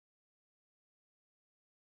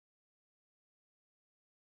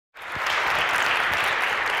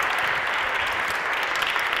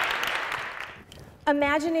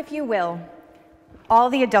Imagine, if you will, all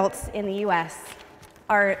the adults in the US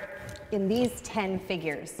are in these 10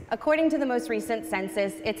 figures. According to the most recent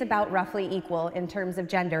census, it's about roughly equal in terms of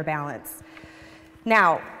gender balance.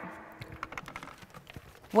 Now,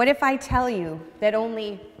 what if I tell you that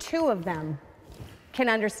only 2 of them can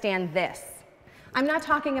understand this? I'm not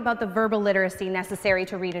talking about the verbal literacy necessary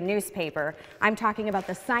to read a newspaper. I'm talking about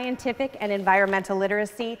the scientific and environmental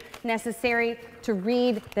literacy necessary to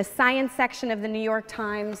read the science section of the New York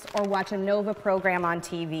Times or watch a NOVA program on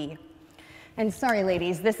TV. And sorry,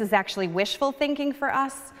 ladies, this is actually wishful thinking for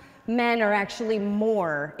us. Men are actually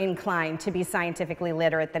more inclined to be scientifically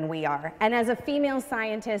literate than we are. And as a female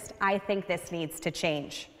scientist, I think this needs to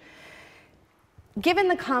change. Given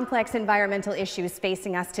the complex environmental issues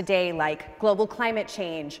facing us today, like global climate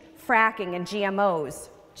change, fracking, and GMOs,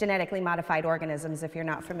 genetically modified organisms, if you're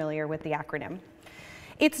not familiar with the acronym,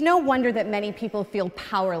 it's no wonder that many people feel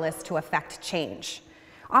powerless to affect change.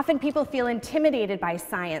 Often people feel intimidated by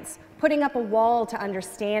science, putting up a wall to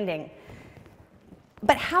understanding.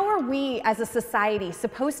 But how are we as a society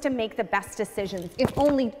supposed to make the best decisions if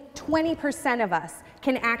only 20% of us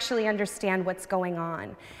can actually understand what's going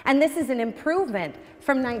on? And this is an improvement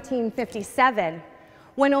from 1957,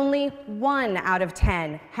 when only 1 out of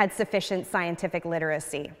 10 had sufficient scientific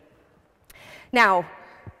literacy. Now,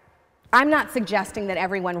 I'm not suggesting that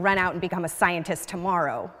everyone run out and become a scientist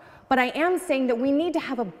tomorrow. But I am saying that we need to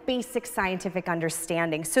have a basic scientific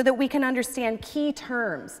understanding so that we can understand key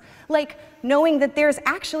terms, like knowing that there's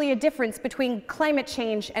actually a difference between climate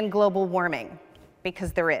change and global warming,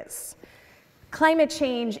 because there is. Climate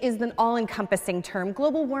change is an all-encompassing term.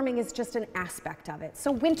 Global warming is just an aspect of it. So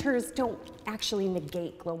winters don't actually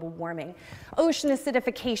negate global warming. Ocean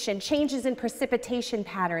acidification, changes in precipitation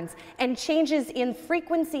patterns, and changes in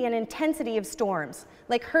frequency and intensity of storms,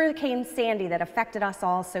 like Hurricane Sandy that affected us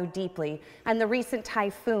all so deeply, and the recent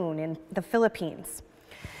typhoon in the Philippines.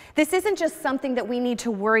 This isn't just something that we need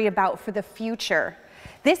to worry about for the future.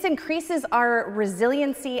 This increases our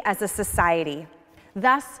resiliency as a society.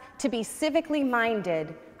 Thus, to be civically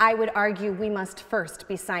minded, I would argue we must first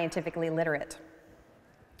be scientifically literate.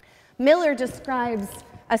 Miller describes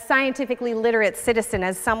a scientifically literate citizen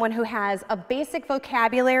as someone who has a basic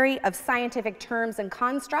vocabulary of scientific terms and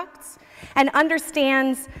constructs and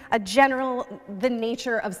understands the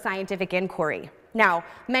nature of scientific inquiry. Now,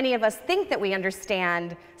 many of us think that we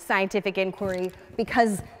understand scientific inquiry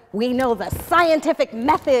because we know the scientific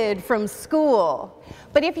method from school.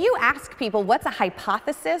 But if you ask people what's a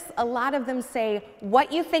hypothesis, a lot of them say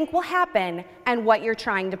what you think will happen and what you're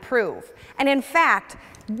trying to prove. And in fact,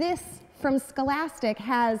 this from Scholastic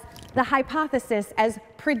has the hypothesis as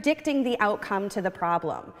predicting the outcome to the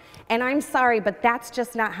problem. And I'm sorry, but that's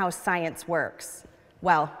just not how science works.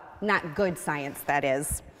 Well, not good science, that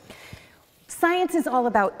is. Science is all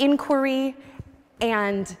about inquiry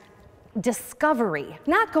and discovery,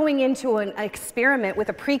 not going into an experiment with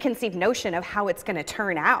a preconceived notion of how it's going to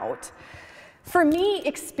turn out. For me,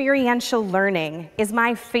 experiential learning is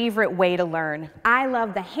my favorite way to learn. I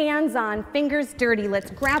love the hands-on, fingers dirty,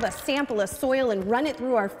 let's grab a sample of soil and run it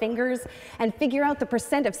through our fingers and figure out the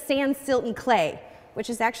percent of sand, silt, and clay, which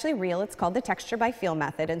is actually real. It's called the texture by feel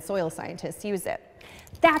method, and soil scientists use it.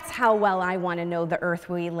 That's how well I want to know the earth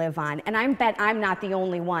we live on, and I bet I'm not the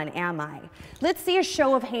only one, am I? Let's see a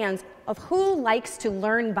show of hands of who likes to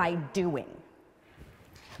learn by doing.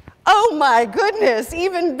 Oh my goodness,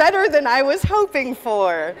 even better than I was hoping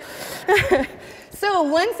for. So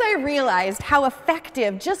once I realized how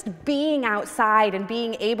effective just being outside and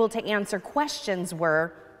being able to answer questions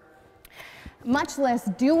were, much less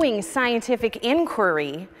doing scientific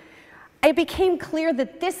inquiry, it became clear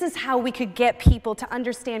that this is how we could get people to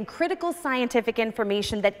understand critical scientific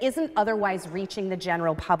information that isn't otherwise reaching the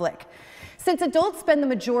general public. Since adults spend the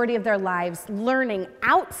majority of their lives learning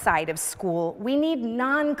outside of school, we need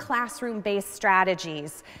non-classroom-based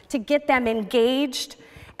strategies to get them engaged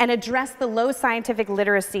and address the low scientific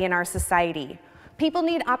literacy in our society. People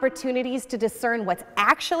need opportunities to discern what's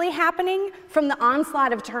actually happening from the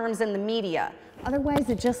onslaught of terms in the media. Otherwise,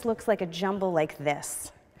 it just looks like a jumble like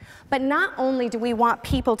this. But not only do we want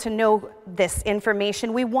people to know this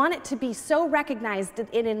information, we want it to be so recognized that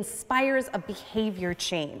it inspires a behavior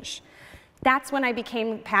change. That's when I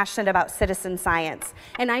became passionate about citizen science.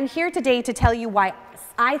 And I'm here today to tell you why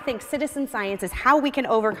I think citizen science is how we can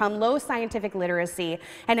overcome low scientific literacy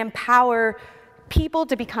and empower people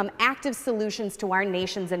to become active solutions to our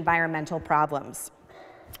nation's environmental problems.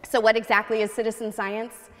 So what exactly is citizen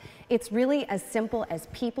science? It's really as simple as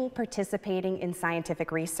people participating in scientific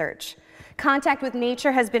research. Contact with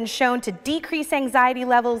nature has been shown to decrease anxiety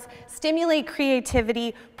levels, stimulate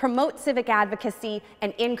creativity, promote civic advocacy,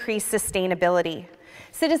 and increase sustainability.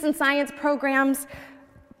 Citizen science programs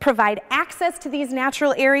provide access to these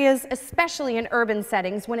natural areas, especially in urban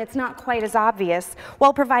settings when it's not quite as obvious,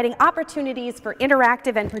 while providing opportunities for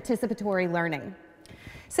interactive and participatory learning.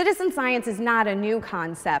 Citizen science is not a new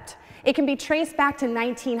concept. It can be traced back to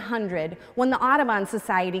 1900 when the Audubon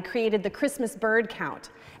Society created the Christmas bird count.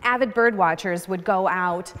 Avid bird watchers would go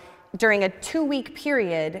out during a 2-week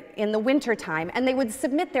period in the wintertime, and they would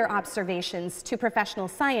submit their observations to professional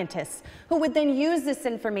scientists who would then use this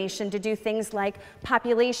information to do things like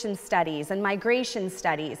population studies and migration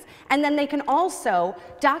studies. And then they can also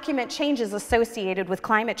document changes associated with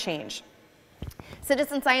climate change.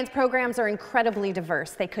 Citizen science programs are incredibly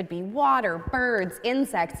diverse. They could be water, birds,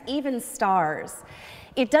 insects, even stars.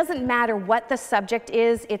 It doesn't matter what the subject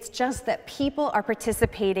is, it's just that people are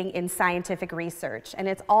participating in scientific research, and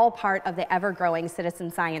it's all part of the ever-growing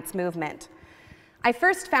citizen science movement. I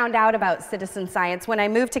first found out about citizen science when I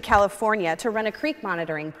moved to California to run a creek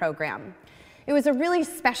monitoring program. It was a really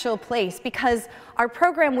special place because our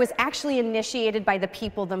program was actually initiated by the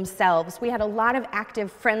people themselves. We had a lot of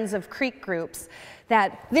active Friends of Creek groups.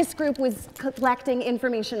 That this group was collecting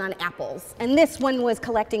information on apples, and this one was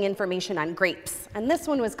collecting information on grapes, and this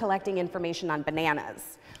one was collecting information on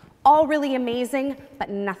bananas. All really amazing, but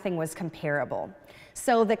nothing was comparable.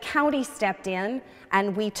 So the county stepped in,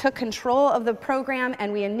 and we took control of the program,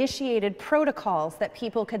 and we initiated protocols that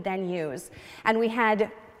people could then use. And we had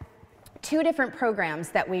 2 different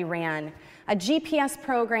programs that we ran, a GPS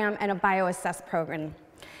program and a bioassess program.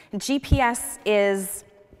 GPS is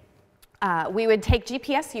we would take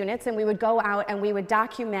GPS units and we would go out and we would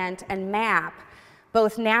document and map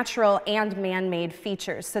both natural and man-made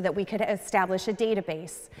features so that we could establish a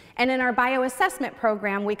database. And in our bioassessment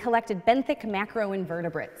program, we collected benthic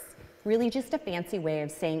macroinvertebrates, really just a fancy way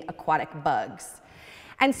of saying aquatic bugs.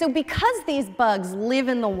 And so because these bugs live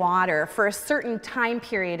in the water for a certain time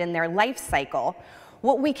period in their life cycle,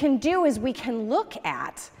 what we can do is we can look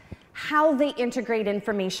at how they integrate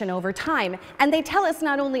information over time. And they tell us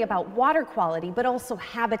not only about water quality, but also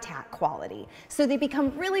habitat quality. So they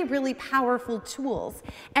become really, really powerful tools.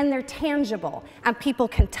 And they're tangible, and people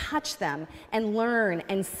can touch them and learn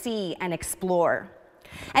and see and explore.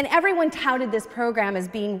 And everyone touted this program as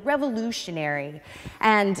being revolutionary,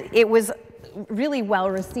 and it was really well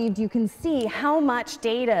received. You can see how much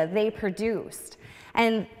data they produced.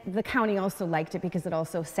 And the county also liked it because it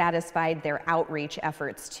also satisfied their outreach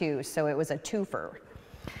efforts too, so it was a twofer.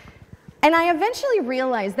 And I eventually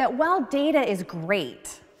realized that while data is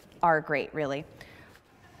great, are great really,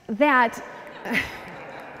 that,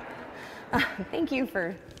 thank you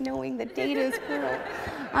for knowing that data is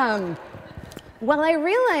cool. While I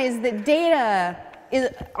realized that data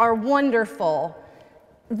are wonderful,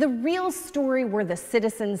 the real story were the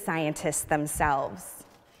citizen scientists themselves.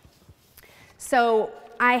 So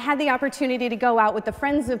I had the opportunity to go out with the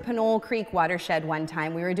Friends of Pinole Creek watershed one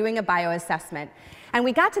time. We were doing a bioassessment. And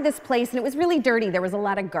we got to this place, and it was really dirty. There was a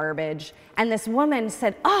lot of garbage. And this woman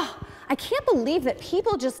said, "Oh, I can't believe that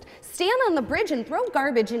people just stand on the bridge and throw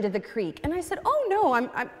garbage into the creek." And I said, "Oh,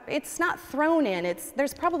 no, it's not thrown in.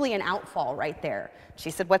 There's probably an outfall right there."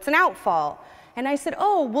 She said, "What's an outfall?" And I said,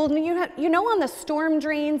 "Oh, well, you know on the storm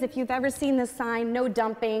drains, if you've ever seen the sign, no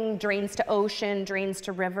dumping, drains to ocean, drains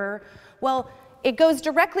to river. Well, it goes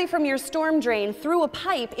directly from your storm drain through a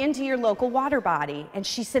pipe into your local water body." And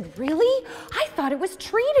she said, "Really? I thought it was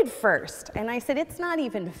treated first." And I said, "It's not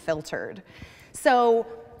even filtered." So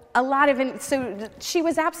she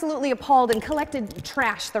was absolutely appalled and collected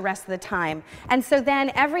trash the rest of the time. And so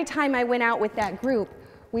then every time I went out with that group,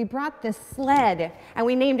 we brought this sled and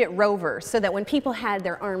we named it Rover, so that when people had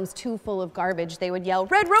their arms too full of garbage, they would yell,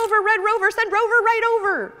 Red Rover, send Rover right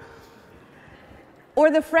over." Or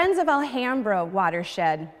the Friends of Alhambra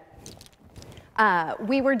watershed.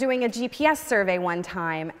 We were doing a GPS survey one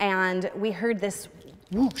time, and we heard this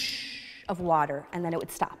whoosh of water, and then it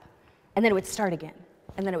would stop, and then it would start again,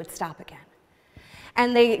 and then it would stop again.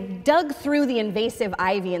 And they dug through the invasive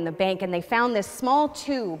ivy in the bank, and they found this small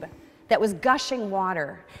tube that was gushing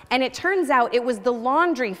water. And it turns out it was the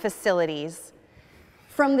laundry facilities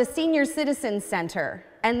from the Senior Citizen Center,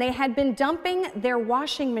 and they had been dumping their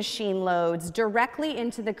washing machine loads directly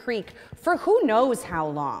into the creek for who knows how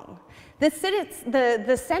long. The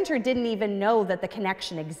center didn't even know that the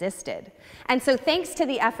connection existed. And so thanks to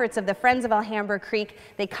the efforts of the Friends of Alhambra Creek,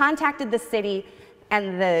 they contacted the city,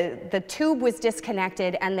 and the tube was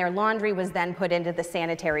disconnected, and their laundry was then put into the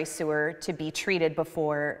sanitary sewer to be treated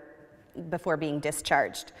before before being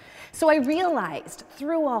discharged. So I realized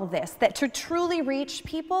through all this that to truly reach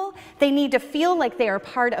people, they need to feel like they are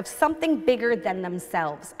part of something bigger than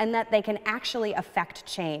themselves and that they can actually affect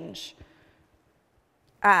change.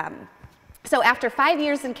 So after 5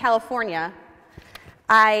 years in California,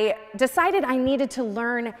 I decided I needed to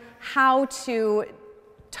learn how to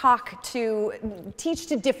teach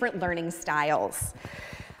to different learning styles.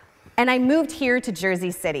 And I moved here to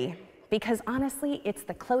Jersey City because honestly, it's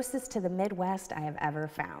the closest to the Midwest I have ever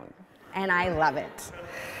found, and I love it.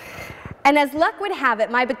 And as luck would have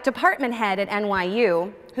it, my department head at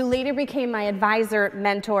NYU, who later became my advisor,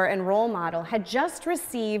 mentor, and role model, had just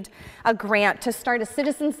received a grant to start a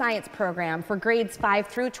citizen science program for grades 5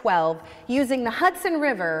 through 12 using the Hudson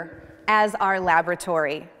River as our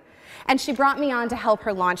laboratory. And she brought me on to help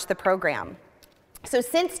her launch the program. So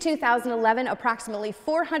since 2011, approximately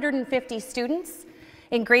 450 students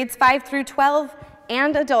in grades 5 through 12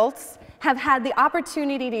 and adults have had the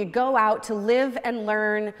opportunity to go out to live and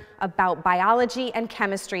learn about biology and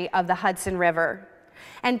chemistry of the Hudson River.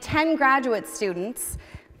 And 10 graduate students,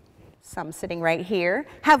 some sitting right here,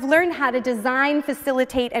 have learned how to design,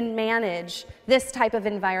 facilitate, and manage this type of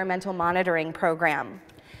environmental monitoring program.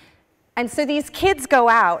 And so these kids go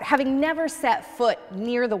out, having never set foot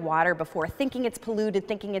near the water before, thinking it's polluted,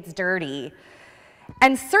 thinking it's dirty,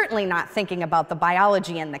 and certainly not thinking about the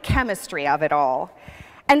biology and the chemistry of it all.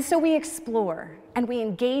 And so we explore, and we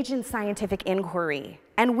engage in scientific inquiry,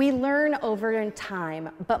 and we learn over time,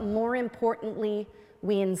 but more importantly,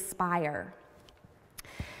 we inspire.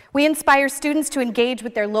 We inspire students to engage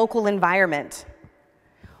with their local environment.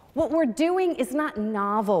 What we're doing is not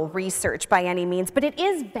novel research by any means, but it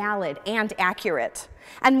is valid and accurate.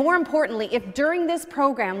 And more importantly, if during this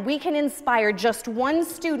program we can inspire just one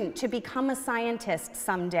student to become a scientist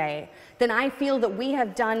someday, then I feel that we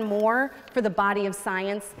have done more for the body of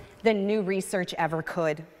science than new research ever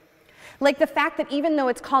could. Like the fact that even though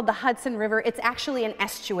it's called the Hudson River, it's actually an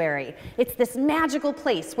estuary. It's this magical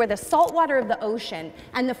place where the salt water of the ocean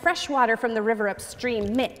and the fresh water from the river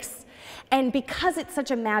upstream mix. And because it's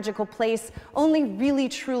such a magical place, only really,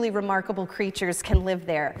 truly remarkable creatures can live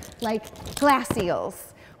there, like glass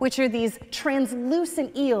eels, which are these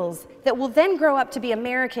translucent eels that will then grow up to be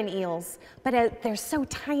American eels, but they're so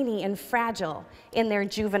tiny and fragile in their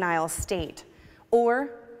juvenile state.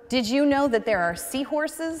 Or, did you know that there are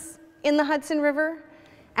seahorses in the Hudson River?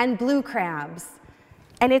 And blue crabs.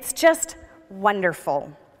 And it's just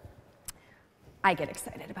wonderful. I get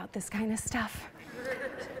excited about this kind of stuff.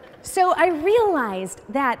 So I realized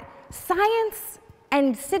that science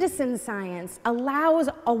and citizen science allows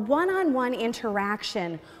a one-on-one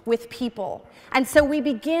interaction with people. And so we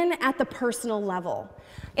begin at the personal level.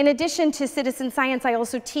 In addition to citizen science, I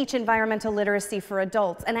also teach environmental literacy for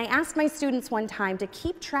adults. And I asked my students one time to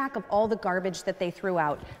keep track of all the garbage that they threw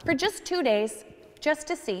out for just 2 days, just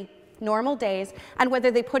to see, normal days, and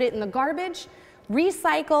whether they put it in the garbage,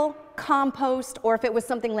 recycle, compost, or if it was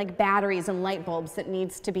something like batteries and light bulbs that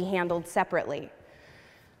needs to be handled separately.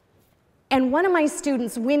 And one of my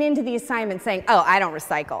students went into the assignment saying, "Oh, I don't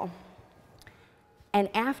recycle." And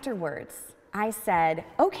afterwards, I said,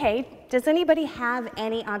 "Okay, does anybody have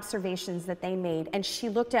any observations that they made?" And she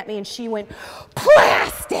looked at me and she went,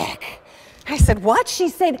 "Plastic!" I said, "What?" She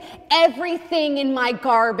said, "Everything in my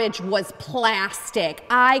garbage was plastic.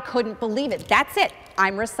 I couldn't believe it. That's it.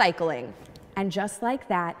 I'm recycling." And just like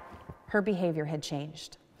that, her behavior had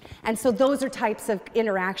changed. And so those are types of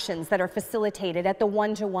interactions that are facilitated at the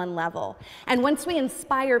one-to-one level. And once we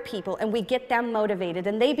inspire people and we get them motivated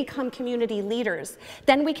and they become community leaders,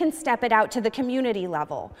 then we can step it out to the community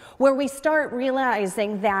level, where we start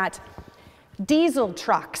realizing that diesel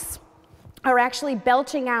trucks are actually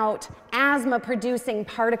belching out asthma-producing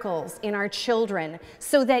particles in our children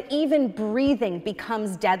so that even breathing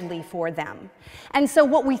becomes deadly for them. And so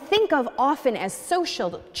what we think of often as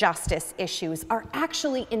social justice issues are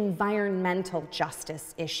actually environmental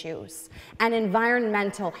justice issues and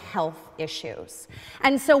environmental health issues.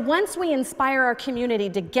 And so once we inspire our community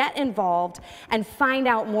to get involved and find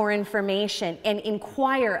out more information and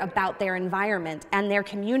inquire about their environment and their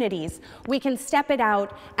communities, we can step it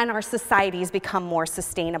out and our societies become more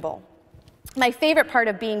sustainable. My favorite part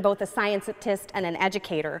of being both a scientist and an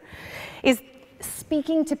educator is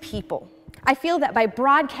speaking to people. I feel that by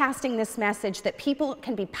broadcasting this message that people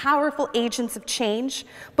can be powerful agents of change,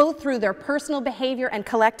 both through their personal behavior and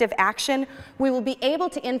collective action, we will be able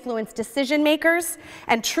to influence decision makers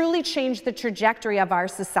and truly change the trajectory of our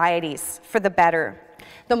societies for the better.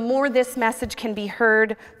 The more this message can be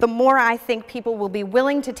heard, the more I think people will be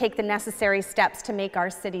willing to take the necessary steps to make our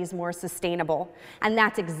cities more sustainable. And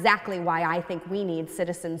that's exactly why I think we need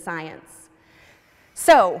citizen science.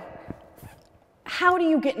 So, how do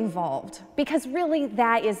you get involved? Because really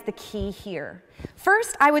that is the key here.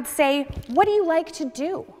 First, I would say, what do you like to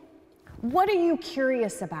do? What are you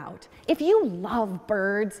curious about? If you love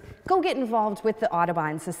birds, go get involved with the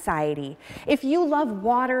Audubon Society. If you love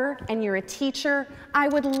water and you're a teacher, I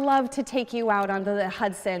would love to take you out onto the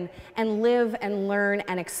Hudson and live and learn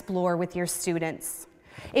and explore with your students.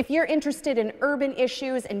 If you're interested in urban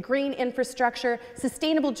issues and green infrastructure,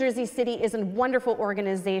 Sustainable Jersey City is a wonderful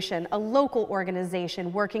organization, a local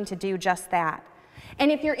organization working to do just that.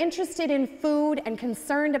 And if you're interested in food and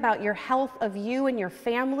concerned about your health of you and your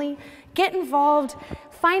family, get involved,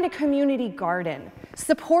 find a community garden,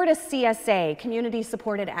 support a CSA,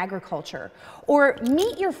 community-supported agriculture, or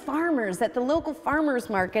meet your farmers at the local farmers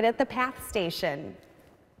market at the PATH station.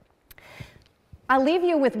 I'll leave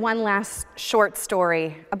you with one last short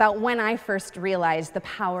story about when I first realized the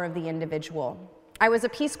power of the individual. I was a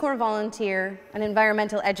Peace Corps volunteer, an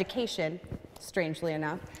environmental education, strangely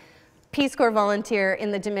enough, Peace Corps volunteer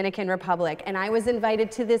in the Dominican Republic, and I was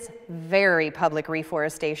invited to this very public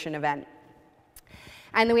reforestation event.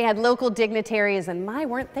 And we had local dignitaries, and my,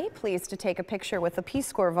 weren't they pleased to take a picture with a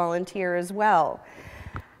Peace Corps volunteer as well.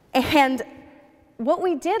 And what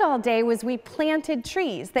we did all day was we planted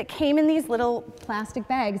trees that came in these little plastic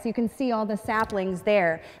bags. You can see all the saplings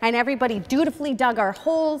there. And everybody dutifully dug our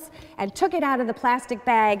holes and took it out of the plastic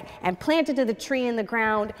bag and planted the tree in the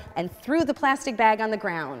ground and threw the plastic bag on the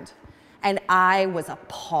ground. And I was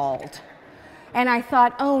appalled. And I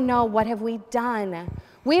thought, oh no, what have we done?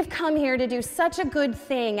 We've come here to do such a good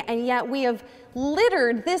thing, and yet we have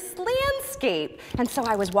littered this landscape. And so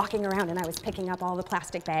I was walking around and I was picking up all the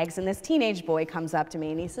plastic bags, and this teenage boy comes up to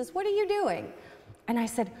me and he says, "What are you doing?" And I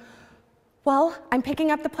said, "Well, I'm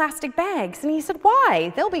picking up the plastic bags." And he said,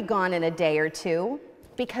 "Why? They'll be gone in a day or two."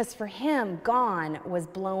 Because for him, gone was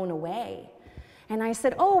blown away. And I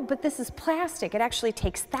said, "Oh, but this is plastic. It actually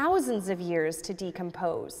takes thousands of years to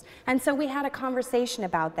decompose." And so we had a conversation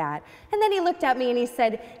about that. And then he looked at me and he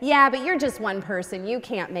said, "Yeah, but you're just one person. You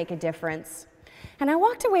can't make a difference." And I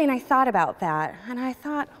walked away and I thought about that. And I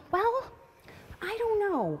thought, well, I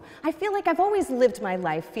don't know. I feel like I've always lived my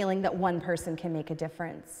life feeling that one person can make a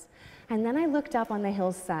difference. And then I looked up on the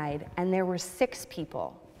hillside and there were 6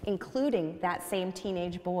 people, including that same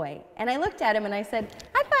teenage boy. And I looked at him and I said,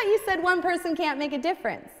 "I thought you said one person can't make a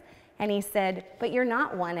difference." And he said, "But you're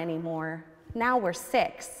not one anymore. Now we're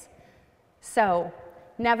 6. So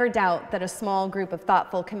never doubt that a small group of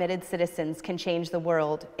thoughtful, committed citizens can change the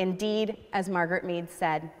world. Indeed, as Margaret Mead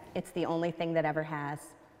said, it's the only thing that ever has.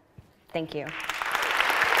 Thank you.